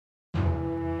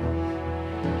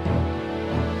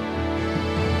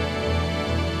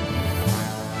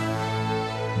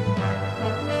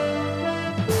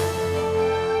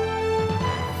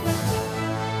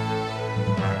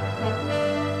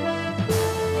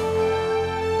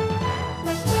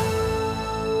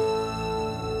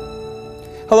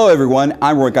Hello everyone,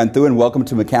 I'm Roy Canthu and welcome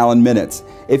to McAllen Minutes.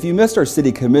 If you missed our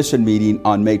City Commission meeting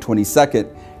on May 22nd,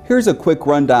 here's a quick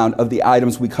rundown of the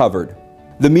items we covered.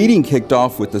 The meeting kicked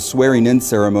off with the swearing-in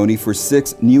ceremony for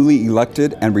 6 newly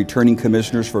elected and returning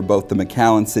commissioners for both the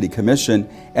McAllen City Commission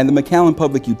and the McAllen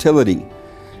Public Utility.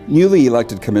 Newly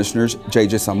elected commissioners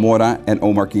J.J. Zamora and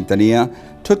Omar Quintanilla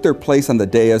took their place on the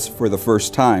dais for the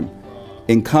first time.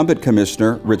 Incumbent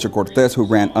Commissioner Richard Cortez, who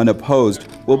ran unopposed,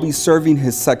 will be serving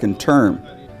his second term.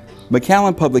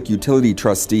 McAllen Public Utility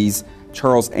trustees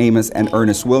Charles Amos and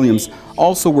Ernest Williams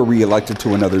also were re-elected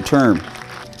to another term.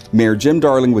 Mayor Jim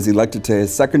Darling was elected to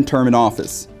his second term in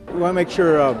office. We want to make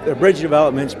sure the bridge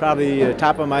development is probably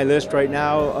top of my list right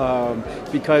now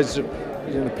because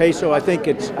the peso, I think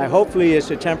hopefully it's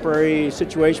a temporary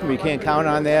situation. We can't count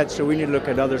on that, so we need to look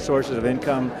at other sources of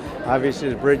income. Obviously,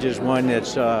 the bridge is one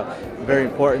that's very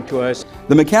important to us.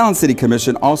 The McAllen City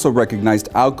Commission also recognized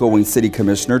outgoing City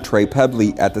Commissioner Trey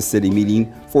Pebley at the City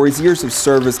meeting for his years of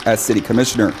service as City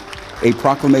Commissioner. A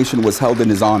proclamation was held in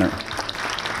his honor.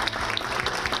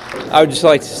 I would just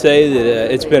like to say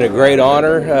that it's been a great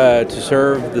honor to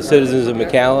serve the citizens of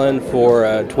McAllen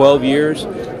for 12 years.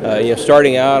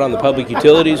 Starting out on the Public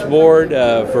Utilities Board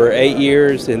for 8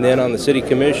 years and then on the City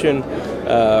Commission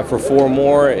for 4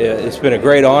 more. It's been a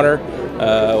great honor.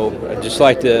 I'd just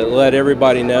like to let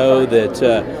everybody know that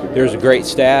there's a great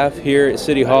staff here at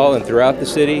City Hall and throughout the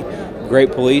city,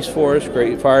 great police force,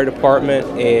 great fire department,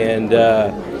 and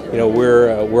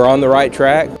we're on the right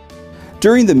track.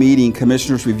 During the meeting,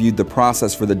 commissioners reviewed the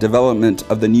process for the development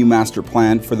of the new master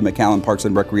plan for the McAllen Parks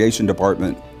and Recreation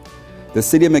Department. The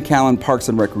City of McAllen Parks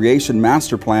and Recreation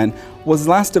Master Plan was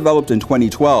last developed in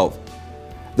 2012.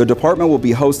 The department will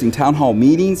be hosting town hall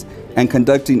meetings and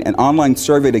conducting an online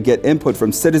survey to get input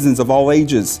from citizens of all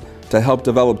ages to help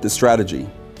develop the strategy.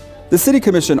 The City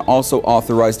Commission also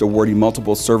authorized awarding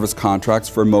multiple service contracts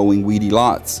for mowing weedy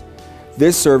lots.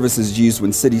 This service is used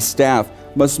when city staff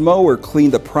must mow or clean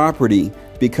the property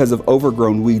because of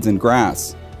overgrown weeds and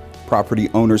grass. Property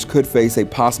owners could face a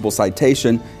possible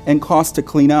citation and cost to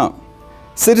clean up.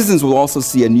 Citizens will also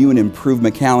see a new and improved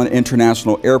McAllen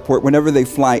International Airport whenever they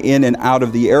fly in and out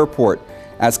of the airport,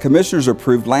 as commissioners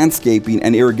approved landscaping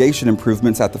and irrigation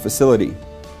improvements at the facility.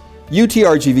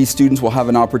 UTRGV students will have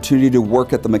an opportunity to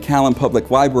work at the McAllen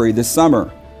Public Library this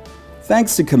summer,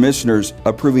 thanks to commissioners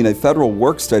approving a federal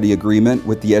work-study agreement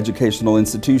with the educational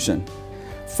institution.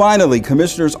 Finally,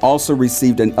 commissioners also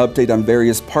received an update on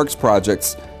various parks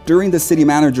projects during the city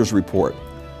manager's report.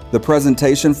 The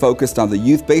presentation focused on the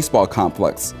youth baseball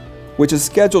complex, which is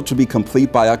scheduled to be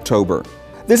complete by October.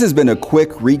 This has been a quick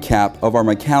recap of our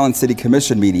McAllen City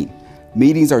Commission meeting.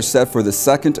 Meetings are set for the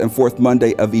 2nd and 4th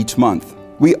Monday of each month.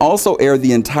 We also air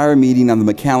the entire meeting on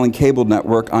the McAllen Cable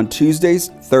Network on Tuesdays,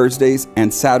 Thursdays,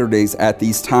 and Saturdays at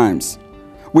these times.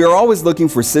 We are always looking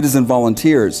for citizen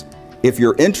volunteers. If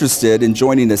you're interested in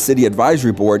joining the City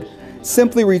Advisory Board,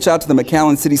 simply reach out to the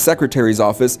McAllen City Secretary's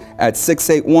office at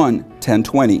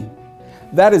 681-1020.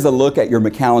 That is a look at your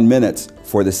McAllen Minutes.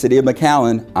 For the City of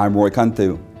McAllen, I'm Roy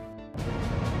Canthu.